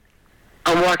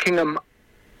I'm walking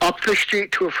up the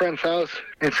street to a friend's house,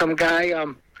 and some guy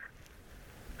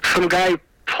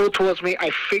pulled towards me. I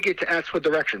figured to ask for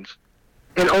directions.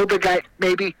 An older guy,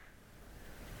 maybe.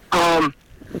 But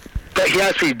he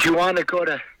asked me, "Do you want to go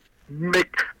to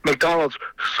McDonald's?"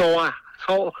 So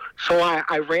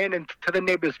I ran into the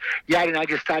neighbor's yard, and I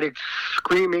just started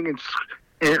screaming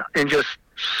and just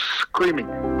screaming.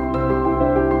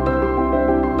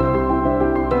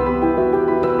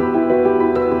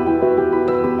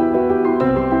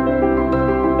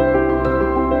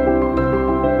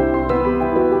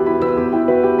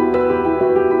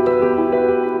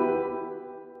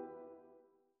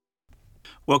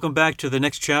 Welcome back to the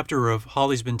next chapter of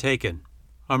Holly's Been Taken.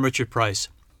 I'm Richard Price.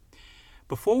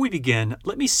 Before we begin,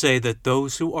 let me say that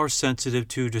those who are sensitive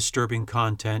to disturbing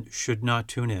content should not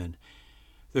tune in.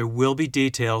 There will be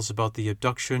details about the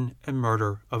abduction and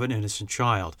murder of an innocent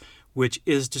child, which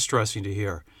is distressing to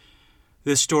hear.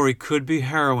 This story could be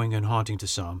harrowing and haunting to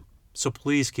some, so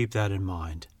please keep that in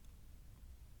mind.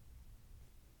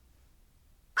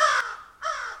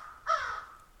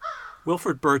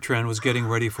 Wilfred Bertrand was getting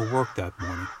ready for work that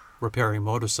morning, repairing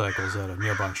motorcycles at a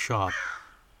nearby shop,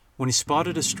 when he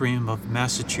spotted a stream of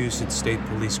Massachusetts State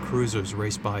Police cruisers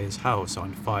race by his house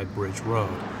on Five Bridge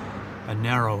Road, a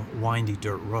narrow, windy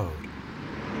dirt road.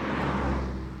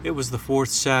 It was the fourth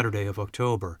Saturday of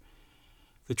October.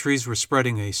 The trees were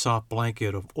spreading a soft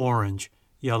blanket of orange,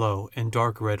 yellow, and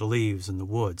dark red leaves in the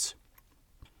woods.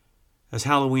 As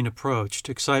Halloween approached,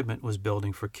 excitement was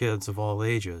building for kids of all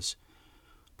ages.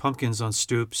 Pumpkins on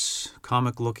stoops,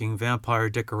 comic-looking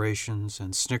vampire decorations,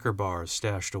 and Snicker bars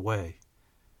stashed away.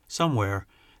 Somewhere,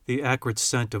 the acrid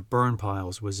scent of burn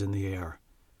piles was in the air.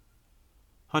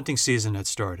 Hunting season had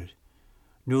started.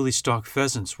 Newly stalked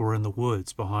pheasants were in the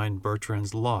woods behind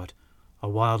Bertrand's lot, a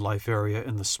wildlife area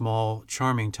in the small,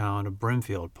 charming town of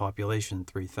Brimfield, population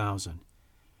 3,000.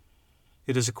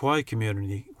 It is a quiet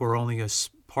community where only a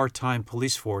part-time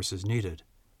police force is needed.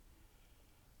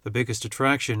 The biggest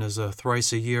attraction is a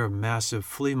thrice-a-year massive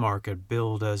flea market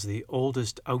billed as the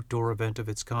oldest outdoor event of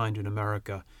its kind in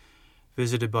America,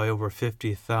 visited by over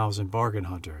 50,000 bargain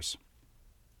hunters.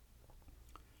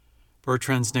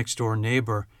 Bertrand's next-door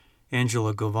neighbor,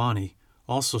 Angela Govani,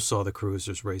 also saw the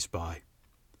cruisers race by.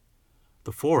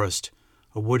 The forest,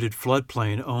 a wooded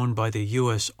floodplain owned by the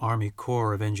U.S. Army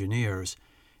Corps of Engineers,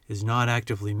 is not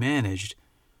actively managed,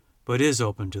 but is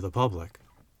open to the public.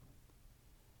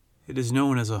 It is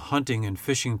known as a hunting and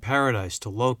fishing paradise to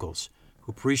locals,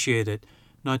 who appreciate it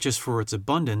not just for its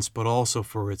abundance, but also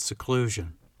for its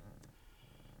seclusion.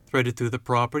 Threaded through the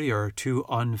property are two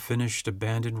unfinished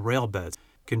abandoned rail beds,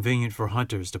 convenient for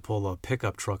hunters to pull a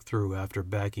pickup truck through after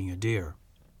bagging a deer.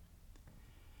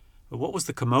 But what was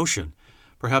the commotion?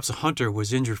 Perhaps a hunter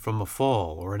was injured from a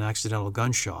fall or an accidental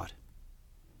gunshot.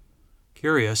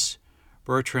 Curious,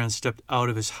 Bertrand stepped out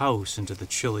of his house into the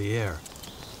chilly air.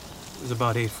 It was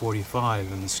about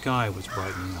 8:45 and the sky was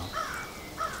brightening up.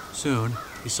 Soon,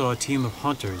 he saw a team of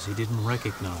hunters he didn't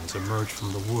recognize emerge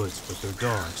from the woods with their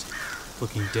dogs,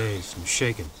 looking dazed and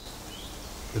shaken.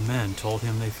 The men told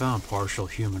him they found partial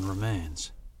human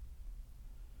remains.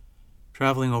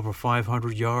 Traveling over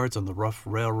 500 yards on the rough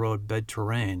railroad bed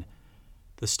terrain,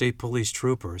 the state police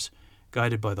troopers,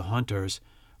 guided by the hunters,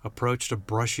 approached a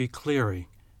brushy clearing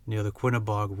near the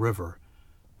Quinnebog River,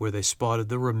 where they spotted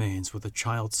the remains with a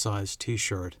child-sized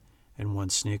T-shirt and one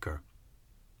sneaker.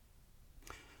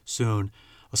 Soon,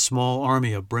 a small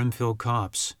army of Brimfield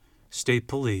cops, state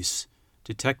police,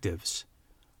 detectives,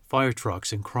 fire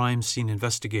trucks, and crime scene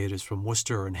investigators from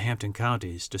Worcester and Hampton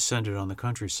counties descended on the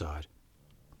countryside.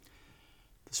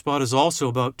 The spot is also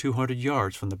about 200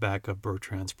 yards from the back of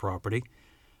Bertrand's property.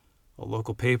 A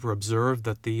local paper observed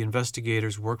that the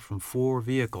investigators worked from 4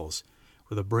 vehicles,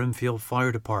 with a Brimfield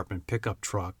Fire Department pickup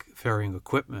truck ferrying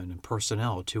equipment and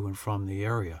personnel to and from the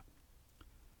area.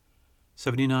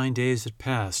 79 days had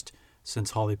passed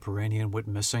since Holly Piirainen went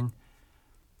missing.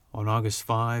 On August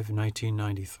 5,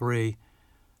 1993,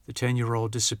 the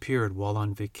 10-year-old disappeared while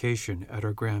on vacation at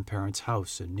her grandparents'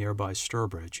 house in nearby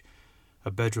Sturbridge,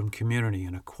 a bedroom community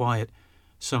in a quiet,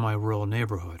 semi-rural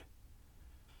neighborhood.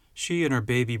 She and her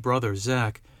baby brother,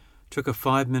 Zach, took a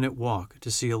 5-minute walk to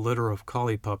see a litter of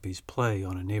collie puppies play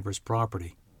on a neighbor's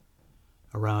property.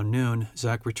 Around noon,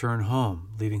 Zach returned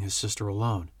home, leaving his sister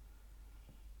alone.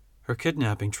 Her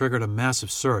kidnapping triggered a massive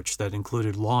search that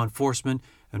included law enforcement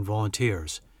and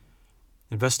volunteers.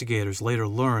 Investigators later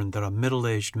learned that a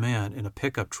middle-aged man in a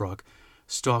pickup truck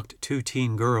stalked 2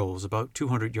 teen girls about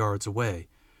 200 yards away,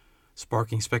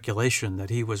 sparking speculation that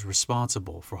he was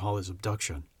responsible for Holly's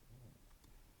abduction.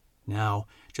 Now,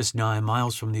 just 9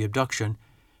 miles from the abduction,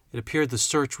 It appeared the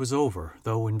search was over,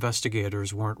 though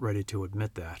investigators weren't ready to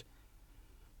admit that.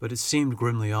 But it seemed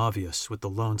grimly obvious with the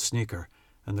lone sneaker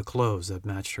and the clothes that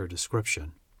matched her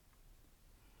description.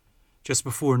 Just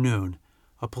before noon,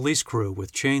 a police crew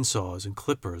with chainsaws and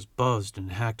clippers buzzed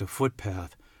and hacked a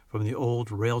footpath from the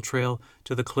old rail trail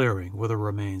to the clearing where the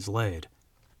remains laid.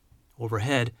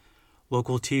 Overhead,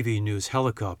 local TV news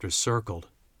helicopters circled.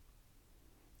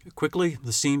 Quickly,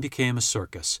 the scene became a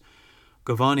circus.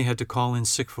 Govani had to call in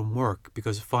sick from work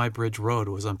because Five Bridge Road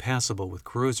was unpassable with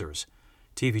cruisers,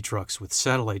 TV trucks with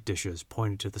satellite dishes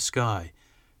pointed to the sky,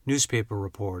 newspaper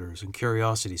reporters and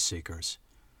curiosity seekers.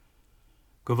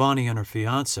 Govani and her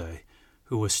fiancé,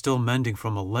 who was still mending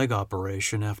from a leg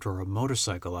operation after a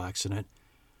motorcycle accident,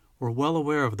 were well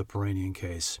aware of the Peranian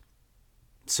case.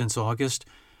 Since August,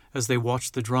 as they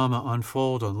watched the drama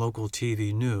unfold on local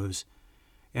TV news,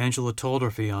 Angela told her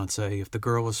fiancé if the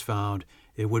girl was found,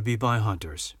 it would be by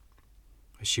hunters.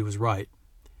 She was right.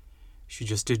 She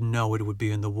just didn't know it would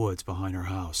be in the woods behind her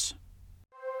house.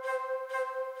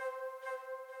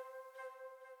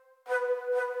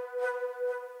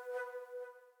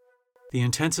 The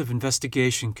intensive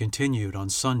investigation continued on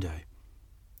Sunday.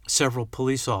 Several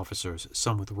police officers,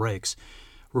 some with rakes,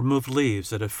 removed leaves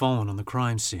that had fallen on the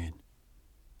crime scene.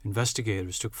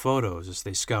 Investigators took photos as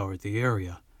they scoured the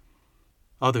area.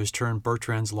 Others turned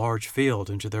Bertrand's large field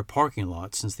into their parking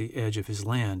lot since the edge of his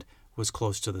land was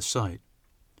close to the site.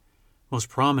 Most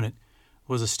prominent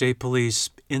was a state police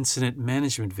incident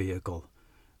management vehicle,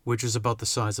 which was about the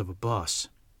size of a bus.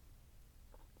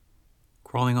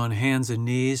 Crawling on hands and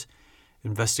knees,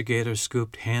 investigators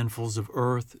scooped handfuls of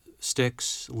earth,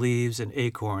 sticks, leaves, and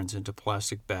acorns into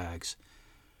plastic bags.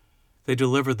 They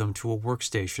delivered them to a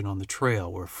workstation on the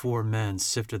trail where 4 men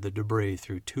sifted the debris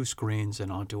through 2 screens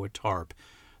and onto a tarp,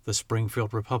 the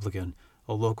Springfield Republican,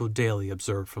 a local daily,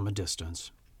 observed from a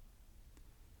distance.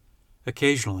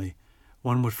 Occasionally,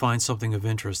 one would find something of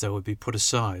interest that would be put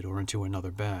aside or into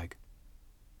another bag.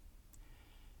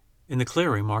 In the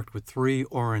clearing marked with 3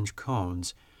 orange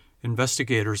cones,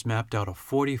 investigators mapped out a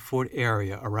 40-foot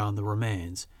area around the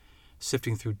remains,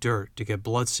 sifting through dirt to get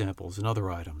blood samples and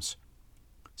other items.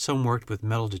 Some worked with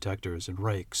metal detectors and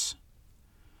rakes.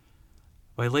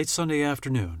 By late Sunday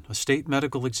afternoon, a state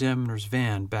medical examiner's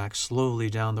van backed slowly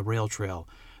down the rail trail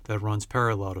that runs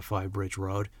parallel to Five Bridge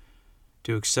Road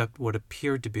to accept what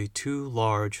appeared to be 2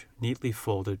 large, neatly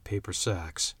folded paper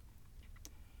sacks.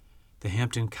 The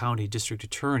Hampton County District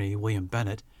Attorney, William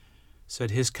Bennett,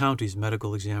 said his county's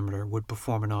medical examiner would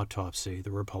perform an autopsy,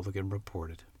 the Republican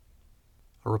reported.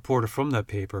 A reporter from that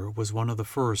paper was one of the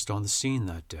first on the scene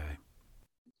that day.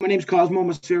 My name's Cosmo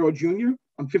Macero Jr.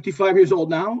 I'm 55 years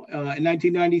old now. In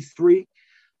 1993,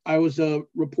 I was a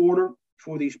reporter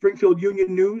for the Springfield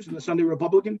Union News and the Sunday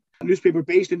Republican, a newspaper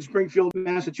based in Springfield,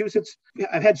 Massachusetts.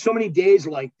 I've had so many days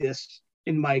like this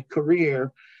in my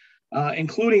career,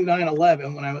 including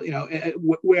 9/11,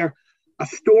 when where a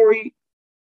story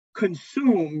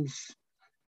consumes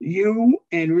you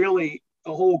and really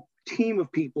a whole team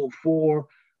of people for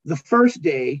the first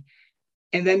day.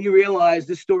 And then you realize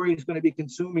this story is going to be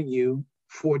consuming you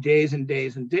for days and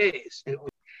days and days.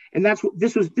 And that's what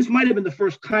this might have been the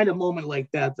first kind of moment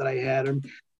like that I had,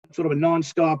 sort of a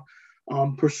nonstop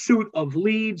pursuit of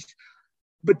leads.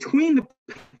 Between the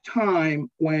time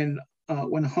when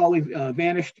Holly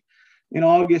vanished in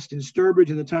August in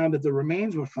Sturbridge and the time that the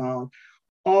remains were found,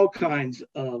 all kinds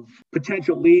of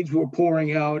potential leads were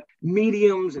pouring out.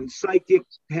 Mediums and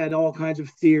psychics had all kinds of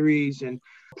theories, and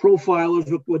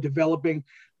profilers were developing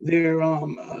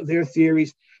their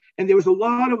theories. And there was a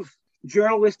lot of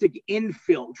journalistic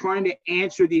infill trying to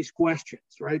answer these questions,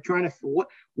 right? Trying to,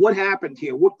 what happened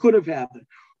here? What could have happened?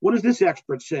 What does this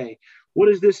expert say? What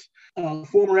does this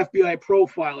former FBI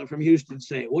profiler from Houston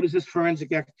say? What does this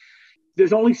forensic expert?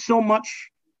 There's only so much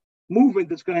movement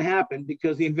that's going to happen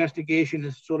because the investigation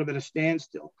is sort of at a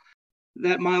standstill.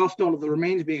 That milestone of the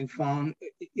remains being found,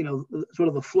 sort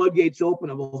of the floodgates open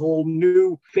of a whole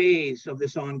new phase of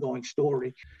this ongoing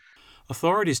story.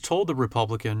 Authorities told the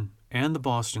Republican and the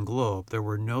Boston Globe there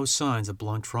were no signs of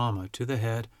blunt trauma to the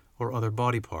head or other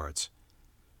body parts.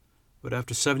 But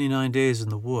after 79 days in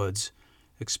the woods,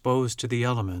 exposed to the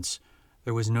elements,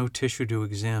 there was no tissue to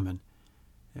examine,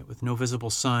 and with no visible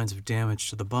signs of damage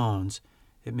to the bones,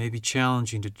 it may be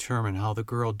challenging to determine how the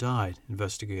girl died,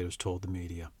 investigators told the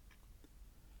media.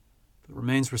 The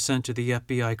remains were sent to the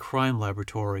FBI crime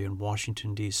laboratory in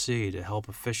Washington, D.C. to help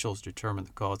officials determine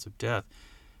the cause of death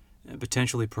and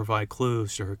potentially provide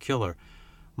clues to her killer.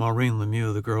 Maureen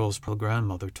Lemieux, the girl's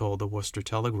grandmother, told the Worcester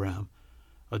Telegram,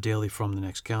 a daily from the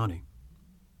next county.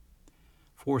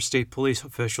 4 state police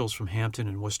officials from Hampton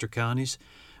and Worcester counties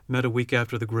met a week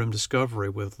after the grim discovery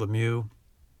with Lemieux,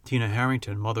 Tina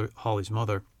Harrington, Holly's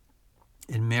mother,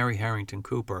 and Mary Harrington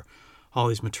Cooper,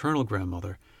 Holly's maternal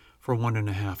grandmother, for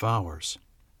 1.5 hours.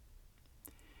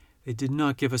 They did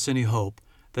not give us any hope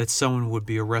that someone would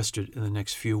be arrested in the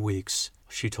next few weeks,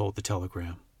 she told the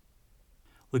Telegram.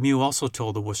 Lemieux also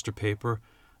told the Worcester paper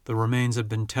the remains had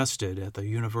been tested at the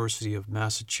University of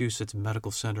Massachusetts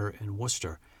Medical Center in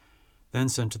Worcester, then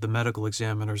sent to the medical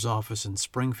examiner's office in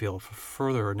Springfield for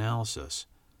further analysis.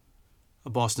 A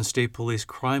Boston State Police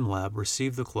crime lab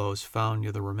received the clothes found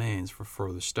near the remains for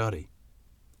further study.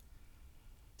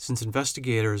 Since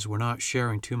investigators were not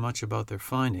sharing too much about their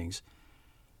findings,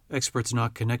 experts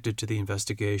not connected to the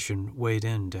investigation weighed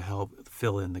in to help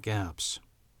fill in the gaps.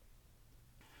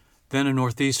 Then a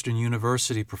Northeastern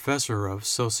University professor of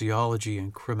sociology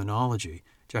and criminology,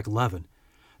 Jack Levin,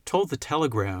 told the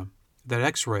Telegram that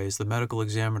X-rays the medical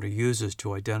examiner uses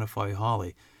to identify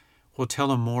Holly will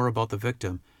tell him more about the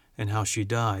victim and how she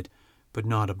died, but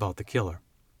not about the killer.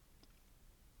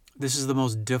 This is the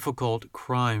most difficult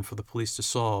crime for the police to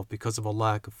solve because of a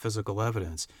lack of physical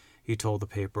evidence, he told the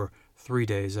paper 3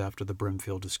 days after the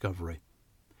Brimfield discovery.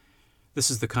 This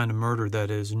is the kind of murder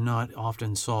that is not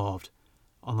often solved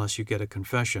unless you get a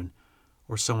confession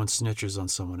or someone snitches on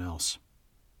someone else.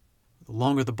 The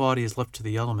longer the body is left to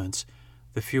the elements,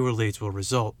 the fewer leads will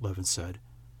result, Levin said.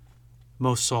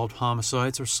 Most solved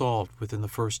homicides are solved within the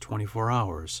first 24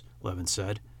 hours, Levin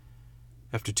said.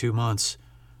 After 2 months,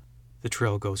 the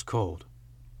trail goes cold.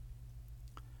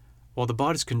 While the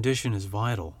body's condition is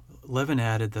vital, Levin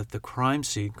added that the crime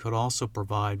scene could also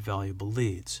provide valuable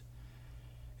leads.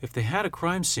 If they had a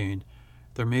crime scene,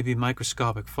 there may be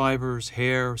microscopic fibers,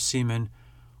 hair, semen,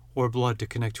 or blood to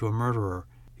connect to a murderer,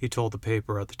 he told the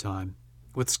paper at the time.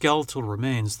 With skeletal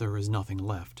remains, there is nothing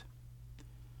left.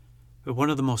 But one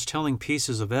of the most telling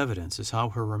pieces of evidence is how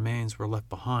her remains were left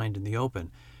behind in the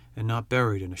open and not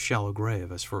buried in a shallow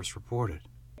grave as first reported.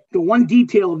 The one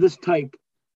detail of this type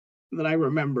that I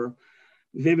remember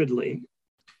vividly,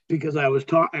 because I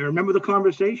remember the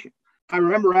conversation. I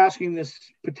remember asking this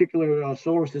particular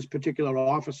source, this particular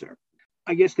officer.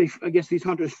 I guess these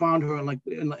hunters found her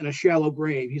in a shallow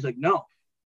grave. He's like, no.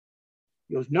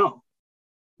 He goes, no,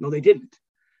 they didn't.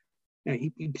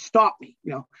 And he stopped me,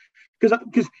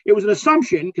 because it was an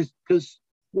assumption. Because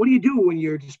what do you do when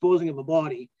you're disposing of a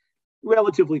body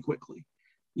relatively quickly?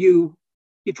 You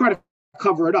try to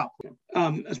cover it up,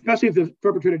 especially if the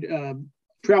perpetrator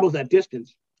travels that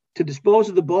distance. To dispose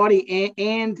of the body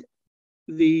and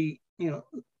the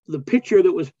picture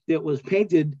that was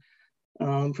painted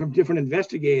from different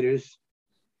investigators,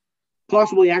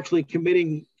 possibly actually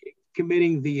committing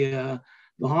the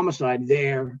homicide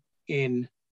there in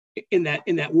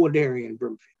that wood area in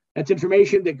Brimfield. That's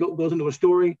information that goes into a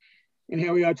story, and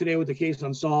here we are today with the case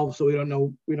unsolved. So we don't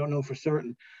know for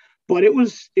certain, but it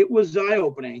was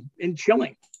eye-opening and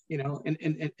chilling,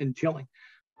 and chilling.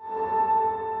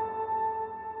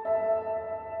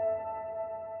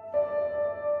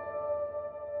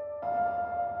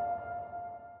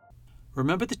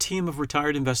 Remember the team of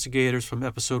retired investigators from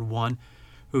Episode 1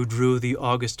 who drew the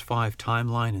August 5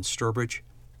 timeline in Sturbridge?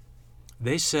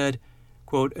 They said,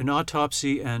 quote, an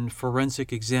autopsy and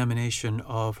forensic examination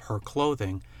of her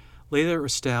clothing later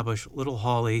established little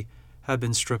Holly had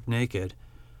been stripped naked,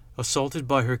 assaulted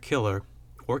by her killer,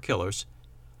 or killers,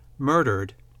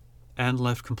 murdered, and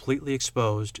left completely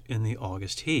exposed in the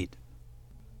August heat.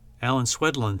 Alan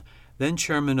Swedlund, then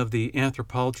chairman of the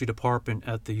anthropology department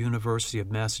at the University of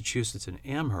Massachusetts in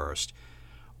Amherst,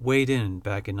 weighed in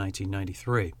back in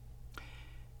 1993.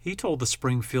 He told the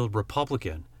Springfield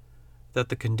Republican that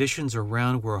the conditions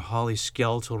around where Holly's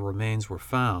skeletal remains were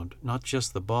found, not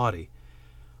just the body,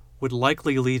 would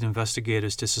likely lead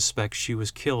investigators to suspect she was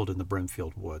killed in the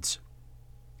Brimfield woods.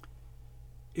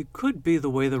 It could be the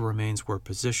way the remains were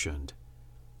positioned,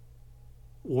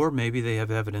 or maybe they have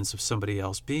evidence of somebody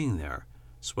else being there,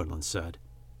 Swedlund said.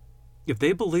 If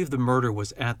they believe the murder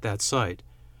was at that site,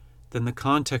 then the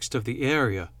context of the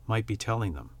area might be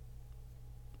telling them.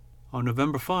 On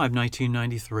November 5,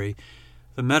 1993,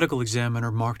 the medical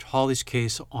examiner marked Holly's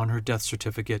case on her death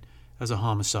certificate as a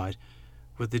homicide,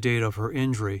 with the date of her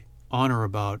injury on or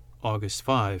about August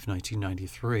 5,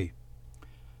 1993.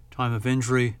 Time of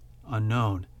injury,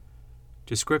 unknown.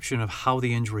 Description of how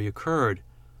the injury occurred,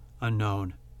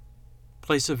 unknown.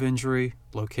 Place of injury,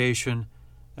 location,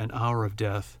 and hour of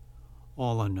death,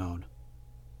 all unknown.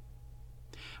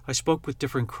 I spoke with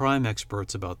different crime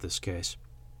experts about this case.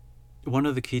 One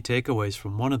of the key takeaways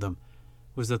from one of them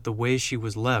was that the way she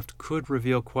was left could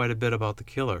reveal quite a bit about the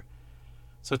killer,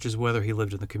 such as whether he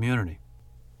lived in the community.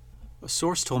 A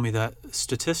source told me that,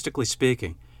 statistically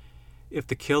speaking, If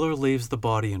the killer leaves the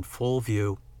body in full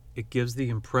view, it gives the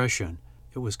impression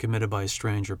it was committed by a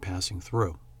stranger passing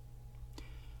through.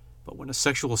 But when a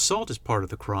sexual assault is part of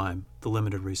the crime, the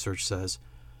limited research says,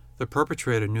 the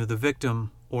perpetrator knew the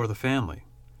victim or the family,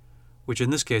 which in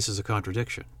this case is a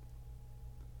contradiction.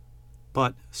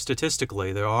 But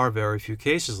statistically, there are very few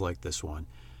cases like this one,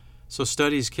 so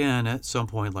studies can at some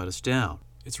point let us down.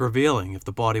 It's revealing if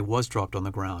the body was dropped on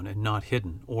the ground and not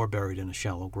hidden or buried in a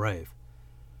shallow grave.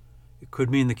 It could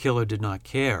mean the killer did not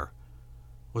care,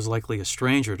 was likely a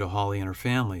stranger to Holly and her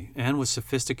family, and was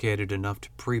sophisticated enough to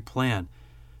pre-plan,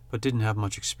 but didn't have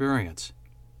much experience.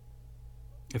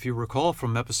 If you recall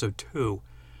from episode 2,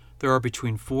 there are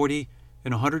between 40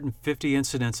 and 150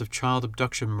 incidents of child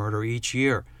abduction murder each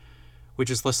year,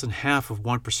 which is less than half of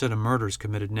 1% of murders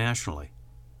committed nationally.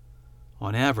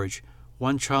 On average,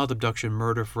 one child abduction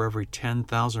murder for every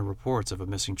 10,000 reports of a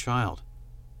missing child.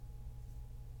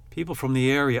 People from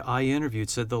the area I interviewed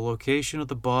said the location of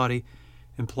the body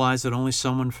implies that only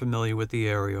someone familiar with the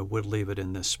area would leave it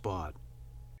in this spot.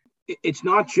 It's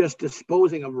not just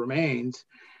disposing of remains.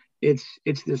 It's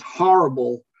this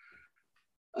horrible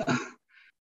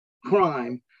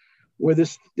crime where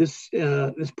this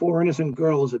poor innocent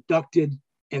girl is abducted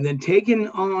and then taken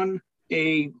on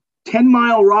a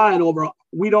 10-mile ride over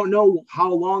we don't know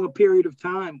how long a period of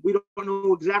time. We don't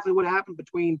know exactly what happened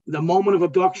between the moment of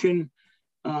abduction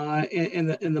and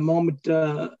the moment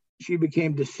she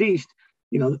became deceased.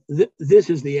 This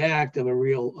is the act of a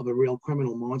real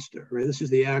criminal monster, right? This is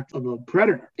the act of a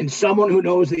predator and someone who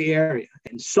knows the area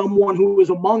and someone who is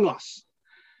among us.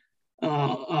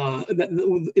 That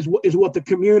is what the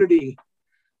community,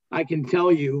 I can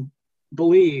tell you,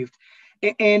 believed.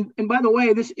 And by the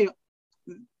way, this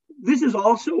is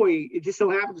also it just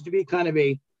so happens to be kind of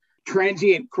a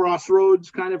transient crossroads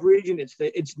kind of region.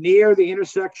 It's near the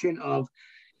intersection of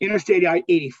Interstate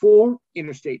 84,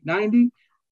 Interstate 90,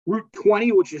 Route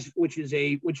 20, which is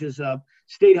a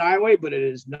state highway, but it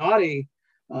is not a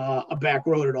back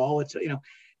road at all. It's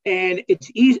and it's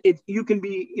easy. You can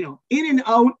be in and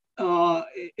out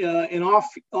and off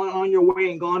on your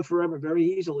way and gone forever very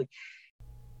easily.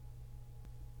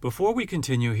 Before we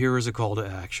continue, here is a call to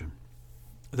action.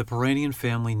 The Peranian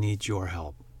family needs your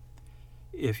help.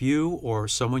 If you or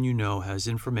someone you know has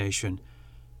information,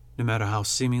 no matter how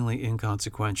seemingly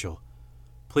inconsequential,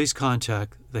 please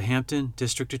contact the Hampton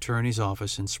District Attorney's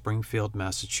Office in Springfield,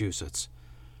 Massachusetts.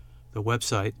 The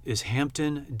website is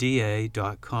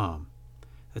hamptonda.com.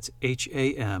 That's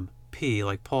HAMP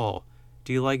like Paul,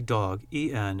 D like dog,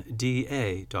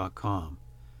 ENDA.com.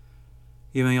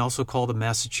 You may also call the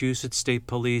Massachusetts State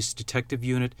Police Detective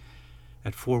Unit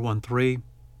at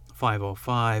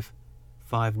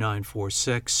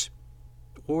 413-505-5946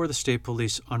 or the State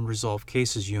Police Unresolved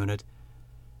Cases Unit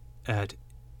at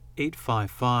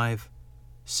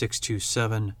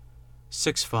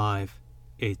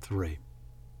 855-627-6583.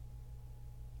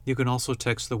 You can also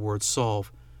text the word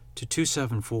SOLVE to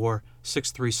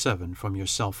 274-637 from your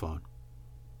cell phone.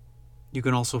 You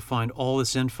can also find all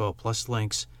this info plus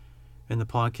links in the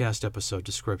podcast episode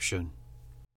description.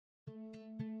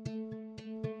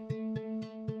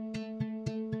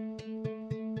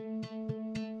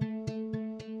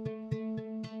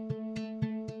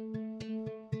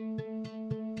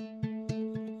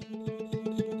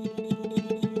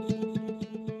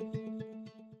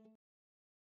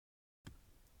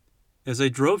 As I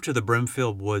drove to the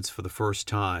Brimfield Woods for the first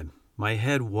time, my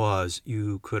head was,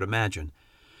 you could imagine,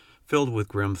 filled with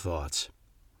grim thoughts.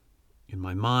 In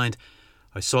my mind,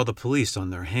 I saw the police on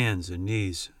their hands and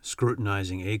knees,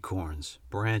 scrutinizing acorns,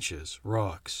 branches,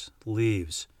 rocks,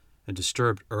 leaves, and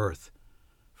disturbed earth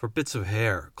for bits of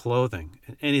hair, clothing,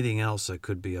 and anything else that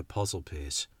could be a puzzle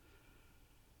piece.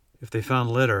 If they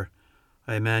found litter,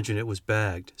 I imagine it was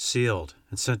bagged, sealed,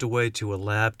 and sent away to a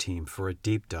lab team for a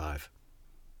deep dive.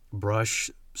 Brush,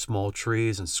 small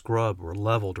trees, and scrub were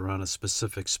leveled around a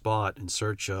specific spot in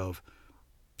search of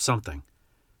something,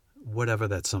 whatever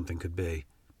that something could be.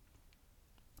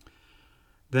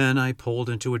 Then I pulled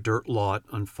into a dirt lot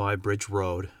on Five Bridge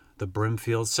Road, the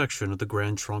Brimfield section of the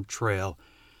Grand Trunk Trail,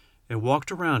 and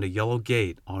walked around a yellow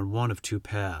gate on one of two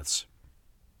paths.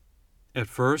 At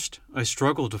first, I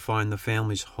struggled to find the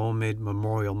family's homemade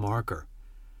memorial marker.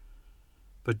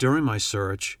 But during my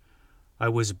search, I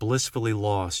was blissfully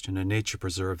lost in a nature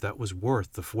preserve that was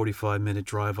worth the 45-minute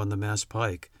drive on the Mass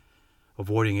Pike,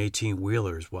 avoiding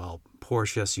 18-wheelers while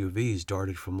Porsche SUVs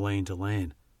darted from lane to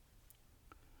lane.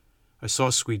 I saw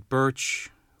sweet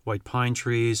birch, white pine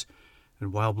trees,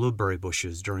 and wild blueberry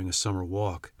bushes during a summer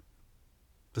walk.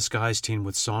 The skies teemed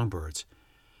with songbirds.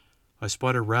 I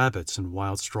spotted rabbits and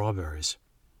wild strawberries.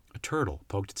 A turtle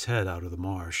poked its head out of the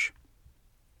marsh.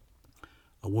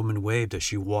 A woman waved as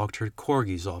she walked her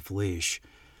corgis off leash.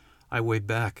 I waved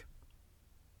back.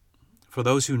 For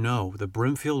those who know, the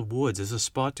Brimfield Woods is a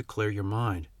spot to clear your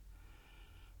mind.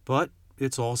 But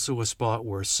it's also a spot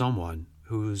where someone,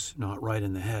 who's not right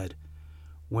in the head,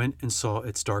 went and saw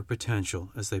its dark potential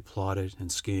as they plotted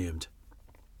and schemed.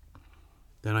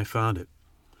 Then I found it.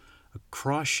 A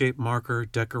cross-shaped marker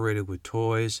decorated with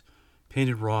toys,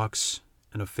 painted rocks,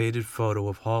 and a faded photo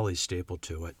of Holly stapled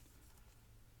to it.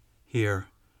 Here,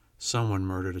 someone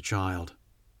murdered a child.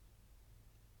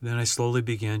 Then I slowly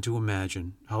began to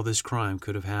imagine how this crime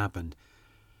could have happened,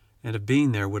 and if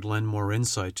being there would lend more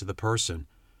insight to the person,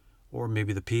 or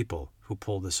maybe the people, who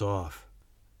pulled this off.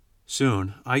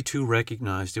 Soon, I too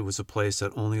recognized it was a place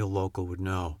that only a local would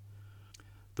know.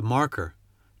 The marker,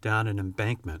 down an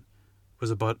embankment, was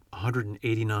about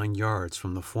 189 yards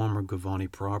from the former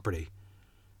Gavani property,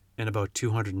 and about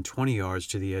 220 yards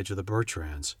to the edge of the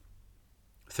Bertrands.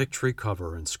 Thick tree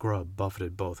cover and scrub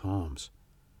buffeted both homes.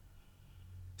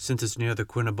 Since it's near the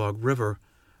Quinnebog River,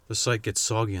 the site gets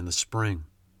soggy in the spring.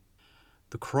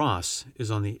 The cross is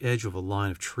on the edge of a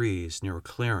line of trees near a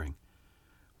clearing,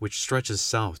 which stretches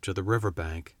south to the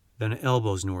riverbank, then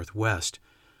elbows northwest,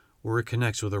 where it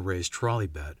connects with a raised trolley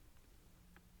bed.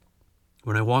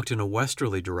 When I walked in a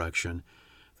westerly direction,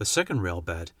 the second rail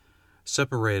bed,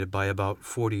 separated by about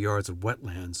 40 yards of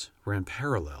wetlands, ran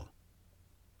parallel.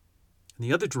 In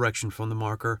the other direction from the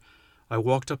marker, I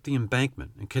walked up the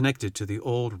embankment and connected to the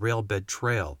old railbed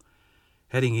trail.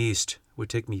 Heading east would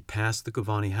take me past the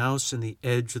Gavani house and the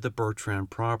edge of the Bertrand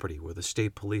property where the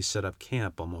state police set up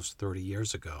camp almost 30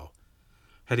 years ago.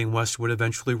 Heading west would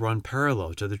eventually run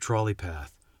parallel to the trolley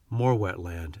path, more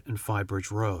wetland, and Phi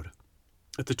Bridge Road.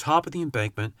 At the top of the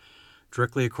embankment,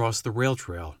 directly across the rail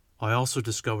trail, I also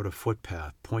discovered a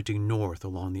footpath pointing north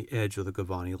along the edge of the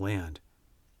Gavani land.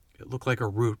 It looked like a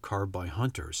route carved by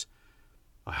hunters.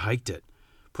 I hiked it,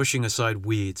 pushing aside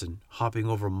weeds and hopping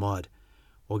over mud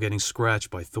while getting scratched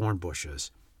by thorn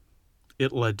bushes.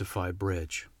 It led to Phi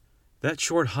Bridge. That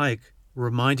short hike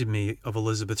reminded me of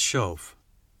Elizabeth Shove,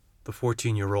 the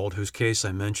 14-year-old whose case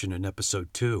I mentioned in episode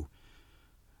 2.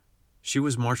 She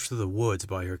was marched through the woods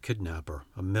by her kidnapper,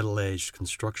 a middle-aged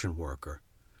construction worker.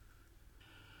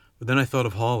 But then I thought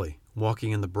of Holly,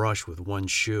 walking in the brush with one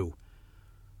shoe.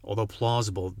 Although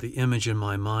plausible, the image in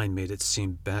my mind made it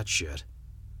seem batshit.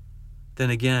 Then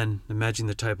again, imagine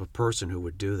the type of person who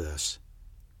would do this.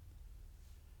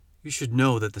 You should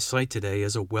know that the site today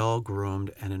is a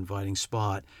well-groomed and inviting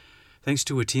spot, thanks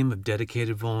to a team of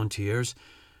dedicated volunteers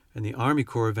and the Army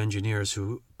Corps of Engineers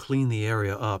who cleaned the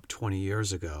area up 20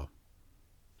 years ago.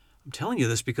 I'm telling you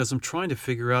this because I'm trying to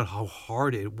figure out how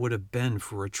hard it would have been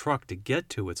for a truck to get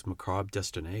to its macabre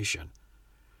destination.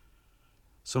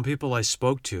 Some people I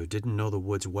spoke to didn't know the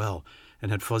woods well and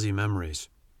had fuzzy memories.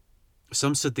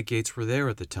 Some said the gates were there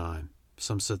at the time.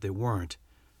 Some said they weren't.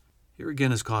 Here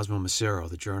again is Cosmo Macero,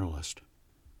 the journalist.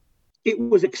 It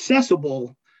was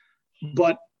accessible,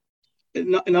 but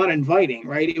not inviting,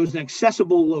 right? It was an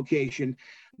accessible location,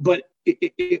 but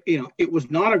it was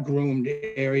not a groomed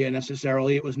area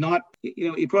necessarily. It was not,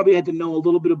 you probably had to know a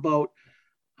little bit about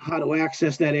how to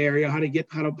access that area, how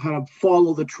to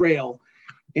follow the trail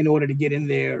in order to get in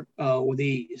there with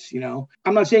ease.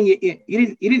 I'm not saying you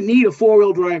didn't need a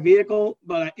 4-wheel drive vehicle,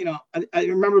 but I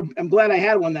remember, I'm glad I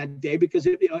had one that day because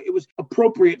it was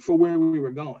appropriate for where we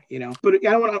were going. But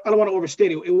I don't want to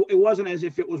overstate it. It wasn't as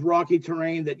if it was rocky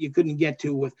terrain that you couldn't get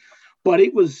to with, but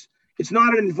it's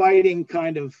not an inviting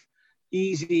kind of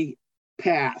easy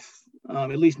path,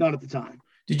 at least not at the time.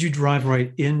 Did you drive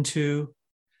right into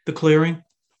the clearing,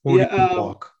 or did you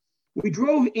walk? We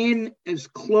drove in as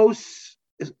close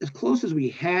as we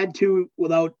had to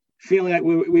without feeling like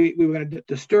we were going to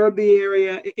disturb the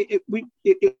area. It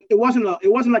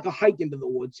wasn't like a hike into the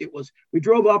woods. We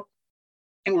drove up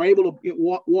and were able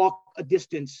to walk a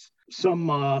distance,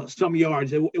 some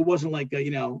yards. It wasn't like a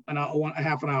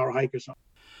half an hour hike or something.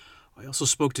 I also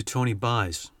spoke to Tony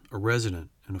Buys, a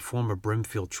resident and a former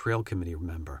Brimfield Trail Committee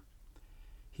member.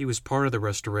 He was part of the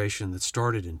restoration that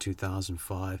started in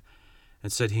 2005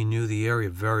 and said he knew the area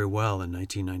very well in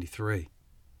 1993.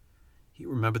 He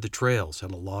remembered the trails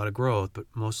had a lot of growth, but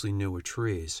mostly newer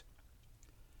trees.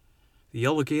 The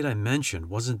yellow gate I mentioned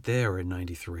wasn't there in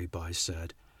 93, Buys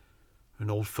said.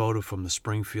 An old photo from the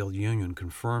Springfield Union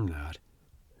confirmed that.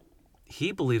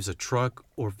 He believes a truck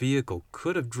or vehicle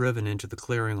could have driven into the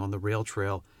clearing on the rail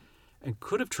trail and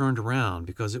could have turned around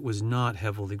because it was not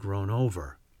heavily grown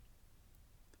over.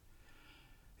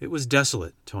 It was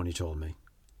desolate, Tony told me.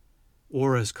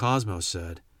 Or as Cosmo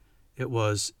said, it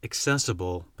was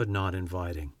accessible but not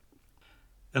inviting.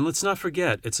 And let's not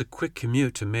forget, it's a quick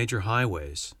commute to major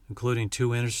highways, including 2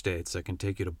 interstates that can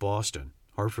take you to Boston,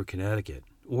 Hartford, Connecticut,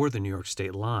 or the New York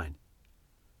State line.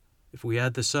 If we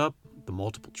add this up, the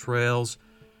multiple trails,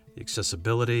 the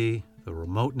accessibility, the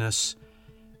remoteness,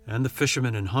 and the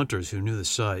fishermen and hunters who knew the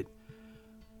site,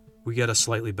 we get a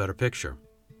slightly better picture.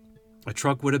 A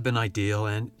truck would have been ideal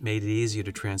and made it easy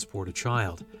to transport a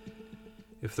child.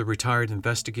 If the retired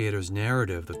investigator's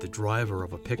narrative that the driver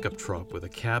of a pickup truck with a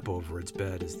cap over its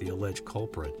bed is the alleged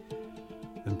culprit,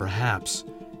 then perhaps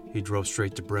he drove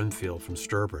straight to Brimfield from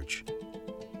Sturbridge.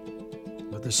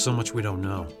 But there's so much we don't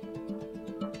know.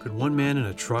 Could one man in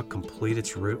a truck complete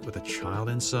its route with a child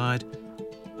inside?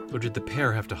 Or did the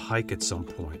pair have to hike at some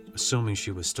point, assuming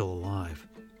she was still alive?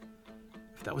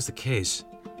 If that was the case,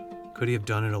 could he have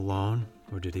done it alone,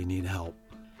 or did he need help?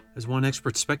 As one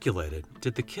expert speculated,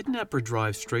 did the kidnapper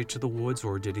drive straight to the woods,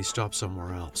 or did he stop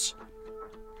somewhere else?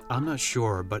 I'm not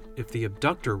sure, but if the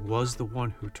abductor was the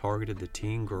one who targeted the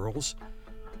teen girls,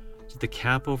 did the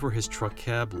cap over his truck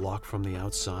cab lock from the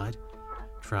outside,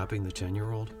 trapping the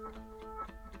 10-year-old?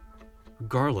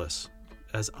 Regardless,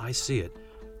 as I see it,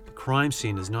 the crime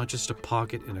scene is not just a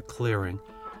pocket in a clearing,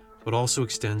 but also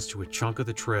extends to a chunk of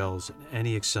the trails and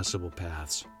any accessible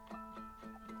paths.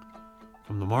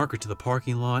 From the marker to the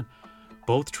parking lot,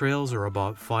 both trails are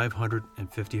about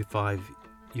 555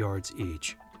 yards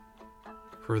each.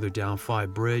 Further down Phi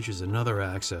Bridge is another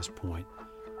access point,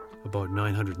 about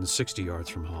 960 yards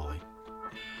from Holly.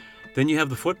 Then you have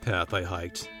the footpath I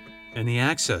hiked, and the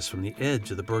access from the edge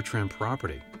of the Bertrand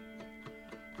property.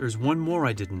 There's one more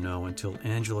I didn't know until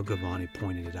Angela Gavani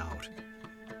pointed it out.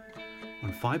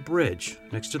 On Phi Bridge,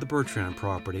 next to the Bertrand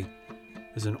property,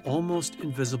 is an almost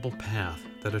invisible path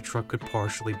that a truck could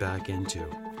partially back into.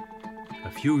 A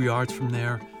few yards from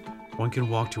there, one can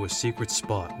walk to a secret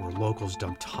spot where locals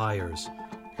dump tires,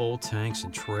 old tanks,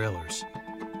 and trailers.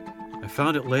 I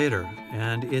found it later,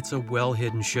 and it's a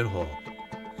well-hidden shithole,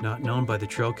 not known by the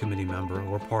trail committee member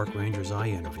or park rangers I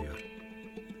interviewed.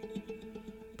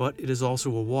 But it is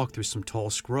also a walk through some tall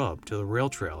scrub to the rail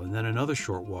trail and then another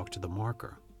short walk to the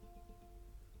marker.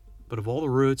 But of all the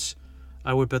routes,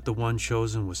 I would bet the one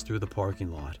chosen was through the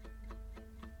parking lot.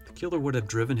 The killer would have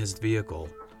driven his vehicle,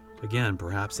 again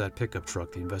perhaps that pickup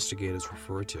truck the investigators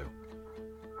referred to,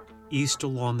 east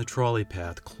along the trolley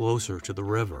path closer to the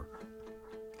river.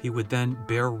 He would then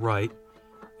bear right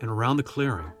and around the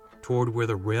clearing toward where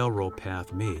the railroad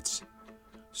path meets,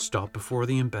 stop before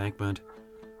the embankment,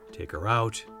 take her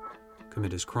out,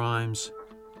 commit his crimes,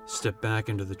 step back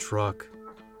into the truck,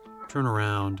 turn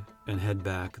around, and head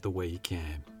back the way he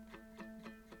came.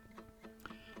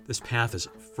 This path is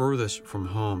furthest from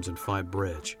homes in Phi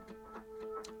Bridge.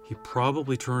 He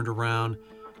probably turned around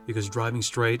because driving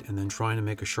straight and then trying to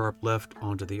make a sharp left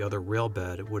onto the other rail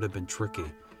bed would have been tricky,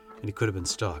 and he could have been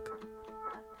stuck.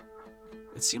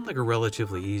 It seemed like a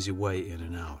relatively easy way in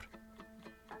and out.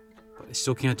 But I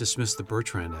still can't dismiss the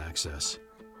Bertrand access.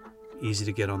 Easy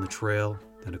to get on the trail,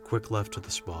 then a quick left to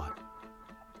the spot.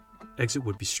 Exit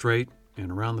would be straight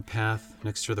and around the path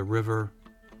next to the river,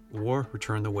 or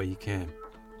return the way he came.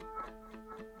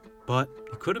 But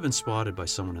he could have been spotted by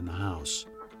someone in the house,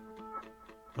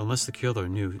 unless the killer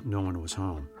knew no one was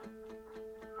home.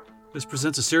 This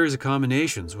presents a series of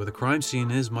combinations where the crime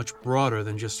scene is much broader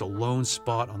than just a lone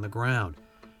spot on the ground,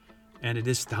 and it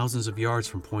is thousands of yards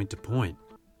from point to point.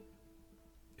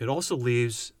 It also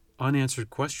leaves unanswered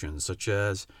questions such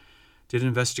as, did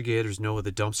investigators know of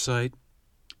the dump site?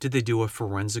 Did they do a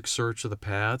forensic search of the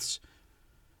paths?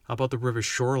 How about the river's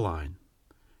shoreline?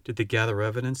 Did they gather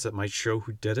evidence that might show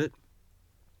who did it?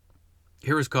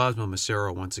 Here is Cosmo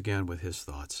Macero once again with his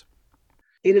thoughts.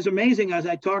 It is amazing as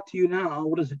I talk to you now,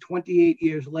 28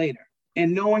 years later,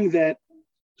 and knowing that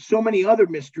so many other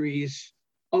mysteries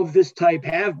of this type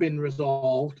have been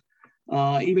resolved,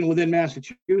 even within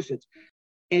Massachusetts,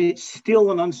 and it's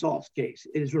still an unsolved case.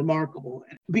 It is remarkable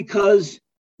because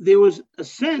there was a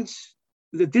sense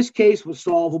that this case was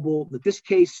solvable, that this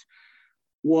case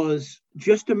was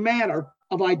just a matter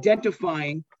of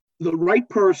identifying the right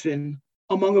person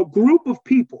among a group of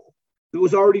people that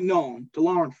was already known to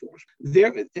law enforcement.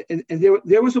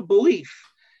 There was a belief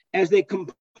as they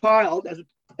compiled,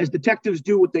 as detectives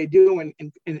do what they do,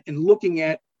 and looking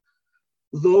at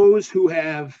those who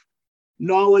have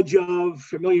knowledge of,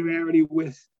 familiarity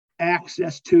with,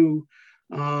 access to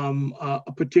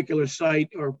a particular site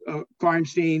or a crime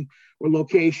scene or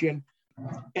location,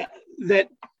 that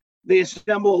they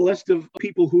assemble a list of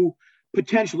people who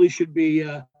potentially should be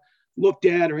looked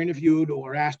at or interviewed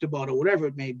or asked about or whatever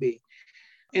it may be.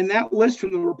 And that list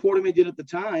from the reporting they did at the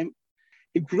time,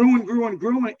 it grew and grew and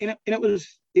grew, and it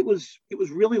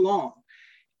was really long.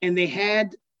 and they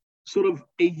had sort of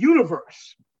a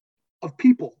universe of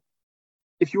people.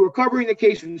 If you were covering the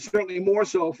case, and certainly more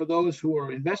so for those who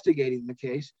are investigating the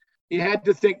case, you had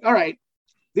to think, all right,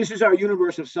 this is our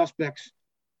universe of suspects.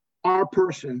 Our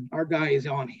person, our guy is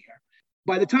on here.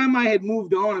 By the time I had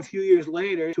moved on a few years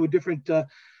later to a different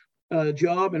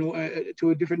job and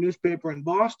to a different newspaper in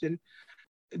Boston,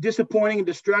 disappointing and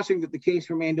distressing that the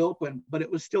case remained open, but it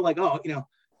was still like, oh,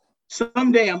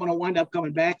 someday I'm going to wind up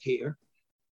coming back here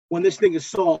when this thing is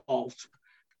solved,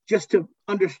 just to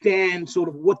understand sort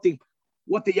of what the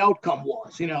outcome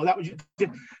was. That was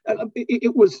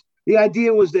it was the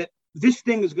idea was that this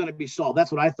thing is going to be solved.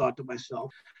 That's what I thought to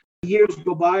myself. The years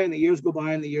go by and the years go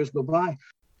by and the years go by.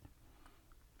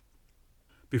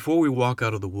 Before we walk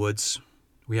out of the woods,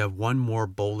 we have one more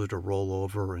boulder to roll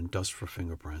over and dust for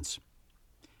fingerprints.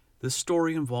 This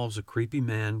story involves a creepy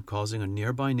man causing a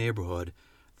nearby neighborhood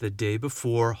the day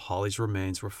before Holly's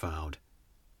remains were found.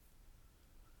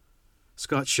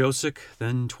 Scott Shosik,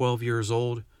 then 12 years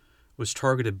old, was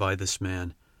targeted by this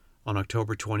man on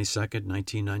October 22,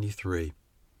 1993,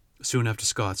 soon after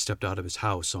Scott stepped out of his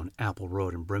house on Apple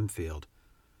Road in Brimfield.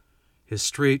 His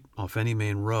street, off any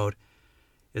main road,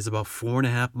 is about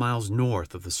 4.5 miles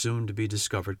north of the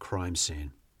soon-to-be-discovered crime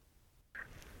scene.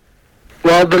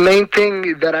 Well, the main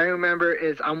thing that I remember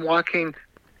is I'm walking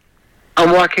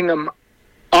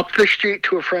up the street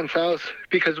to a friend's house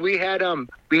because we had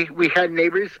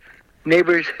neighbors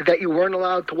that you weren't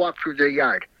allowed to walk through their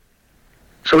yard.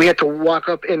 So we had to walk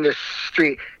up in the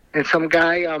street, and some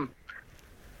guy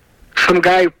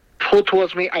pulled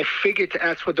towards me. I figured to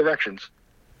ask for directions.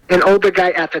 An older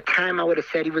guy at the time, I would have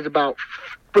said he was about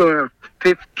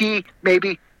 50,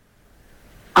 maybe.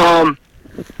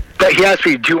 But he asked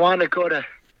me, "Do you want to go to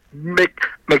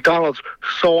McDonald's?"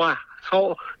 So I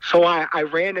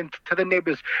ran into the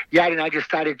neighbor's yard, and I just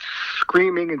started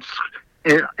screaming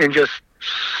and just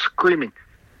screaming.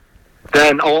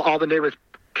 Then all the neighbors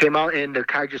came out, and the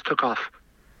car just took off.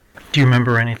 Do you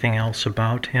remember anything else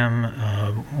about him,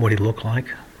 what he looked like?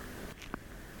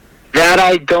 That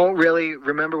I don't really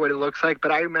remember what it looks like,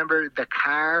 but I remember the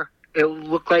car. It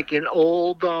looked like an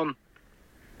old, I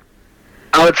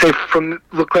would say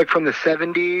looked like from the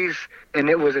 70s, and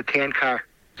it was a tan car.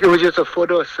 It was just a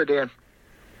four-door sedan.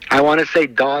 I want to say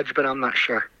Dodge, but I'm not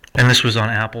sure. And this was on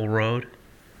Apple Road?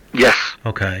 Yes.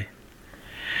 Okay.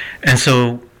 And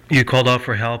so you called out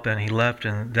for help, and he left,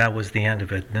 and that was the end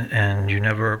of it. And you've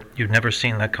never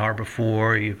seen that car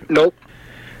before? Nope.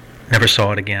 Never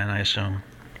saw it again, I assume?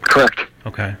 Correct.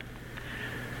 Okay.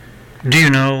 Do you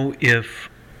know if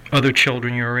other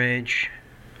children your age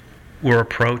were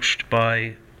approached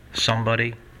by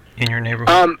somebody in your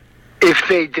neighborhood? If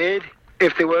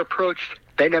they were approached,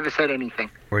 they never said anything.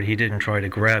 Or he didn't try to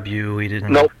grab you? He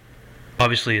didn't? Nope.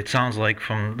 Obviously, it sounds like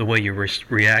from the way you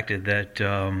reacted that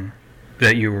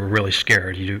you were really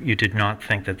scared. You did not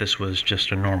think that this was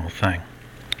just a normal thing.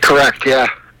 Correct, yeah.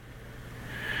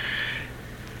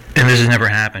 And this has never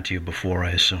happened to you before,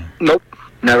 I assume? Nope,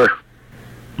 never.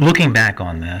 Looking back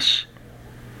on this,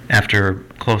 after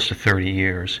close to 30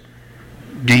 years,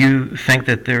 do you think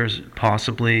that there's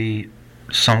possibly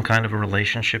some kind of a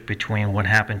relationship between what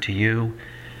happened to you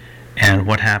and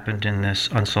what happened in this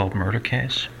unsolved murder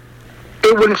case?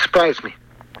 It wouldn't surprise me.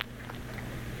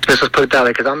 Let's just put it that way,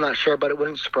 because I'm not sure, but it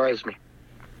wouldn't surprise me.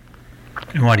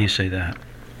 And why do you say that?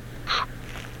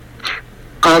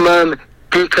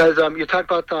 Because you talk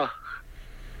about the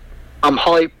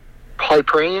Holly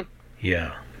Praying.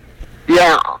 Yeah.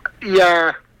 Yeah.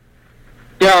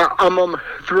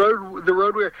 The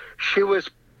road where she was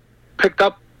picked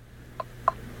up.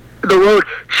 The road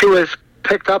she was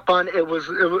picked up on. It was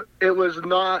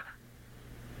not.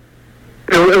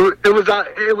 It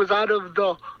was out of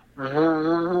the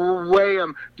way.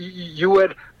 You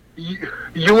would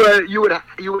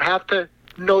have to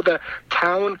know the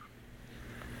town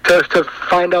to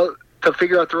find out, to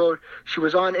figure out the road she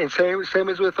was on, and same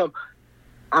as with the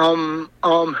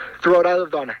road I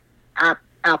lived on,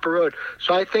 Apple Road.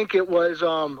 So I think it was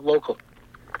local.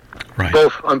 Right.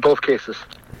 On both cases.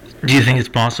 Do you think it's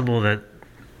possible that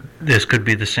this could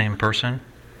be the same person?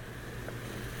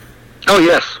 Oh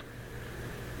yes.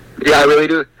 Yeah, I really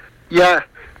do. Yeah,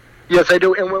 yes, I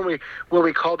do. And when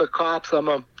we called the cops, they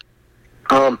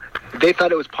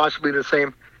thought it was possibly the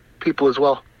same people as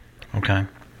well. Okay.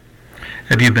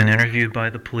 Have you been interviewed by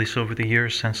the police over the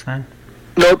years since then?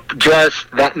 Nope,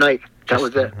 just that night. That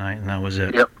was it. That night, and that was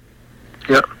it. Yep.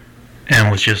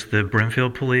 And was just the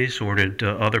Brimfield police, or did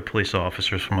other police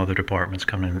officers from other departments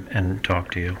come in and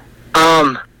talk to you?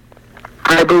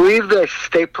 I believe the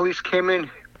state police came in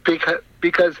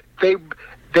because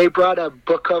they brought a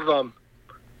book of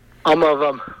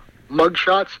mug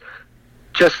shots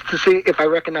just to see if I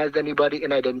recognized anybody,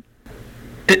 and I didn't.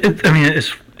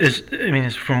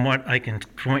 It's from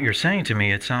what you're saying to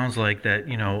me, it sounds like that,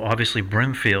 obviously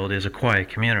Brimfield is a quiet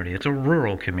community. It's a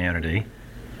rural community.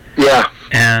 Yeah.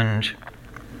 And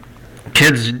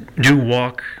kids do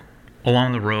walk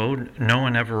along the road. No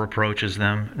one ever approaches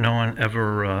them. No one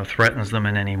ever threatens them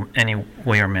in any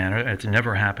way or manner. It's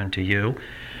never happened to you.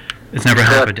 It's never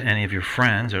happened to any of your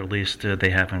friends, or at least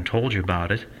they haven't told you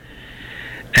about it.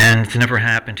 And it's never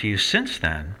happened to you since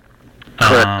then.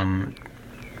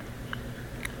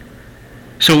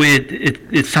 So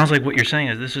it sounds like what you're saying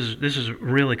is this is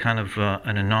really kind of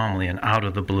an anomaly, an out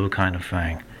of the blue kind of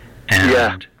thing. And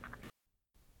yeah.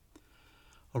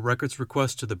 A records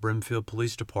request to the Brimfield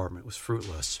Police Department was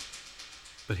fruitless.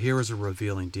 But here is a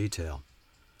revealing detail.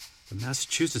 The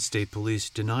Massachusetts State Police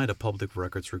denied a public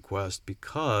records request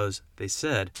because, they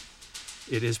said,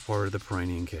 it is part of the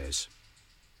Peranian case.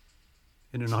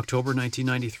 In an October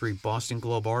 1993 Boston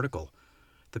Globe article,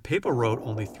 the paper wrote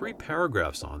only 3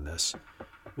 paragraphs on this,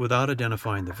 without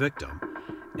identifying the victim,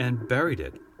 and buried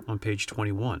it on page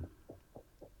 21.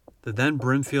 The then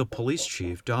Brimfield Police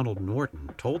Chief, Donald Norton,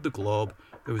 told the Globe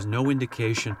there was no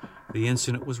indication the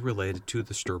incident was related to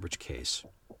the Sturbridge case.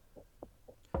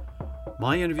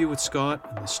 My interview with Scott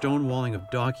and the stonewalling of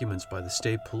documents by the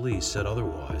state police said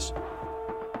otherwise.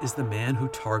 Is the man who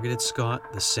targeted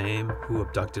Scott the same who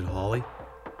abducted Holly?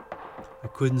 I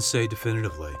couldn't say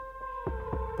definitively,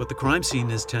 but the crime scene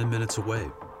is 10 minutes away.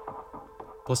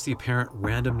 Plus the apparent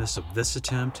randomness of this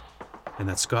attempt, and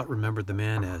that Scott remembered the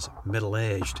man as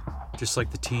middle-aged, just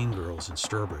like the teen girls in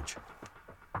Sturbridge.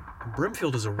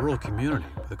 Brimfield is a rural community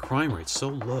with a crime rate so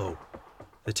low,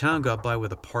 the town got by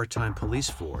with a part-time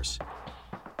police force.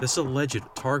 This alleged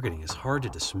targeting is hard to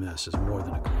dismiss as more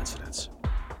than a coincidence.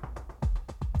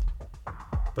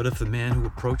 But if the man who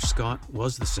approached Scott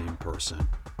was the same person,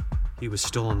 he was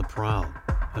still on the prowl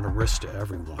and a risk to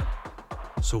everyone.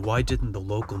 So why didn't the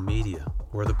local media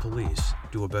or the police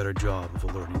do a better job of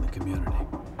alerting the community?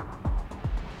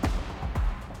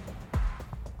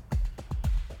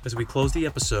 As we close the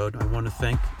episode, I want to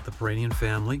thank the Peranian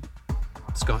family,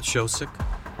 Scott Shosik,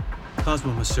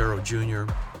 Cosmo Massaro Jr.,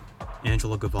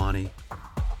 Angela Gavani,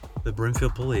 the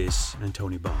Brimfield Police, and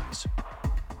Tony Buys.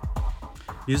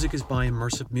 Music is by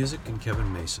Immersive Music and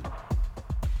Kevin Mason.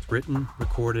 It's written,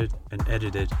 recorded, and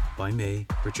edited by me,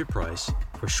 Richard Price,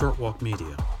 for Short Walk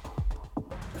Media.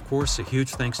 Of course, a huge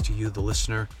thanks to you, the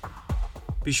listener.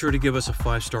 Be sure to give us a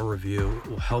 5-star review. It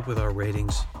will help with our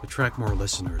ratings, attract more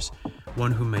listeners,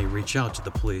 one who may reach out to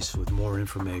the police with more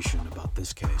information about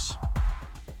this case.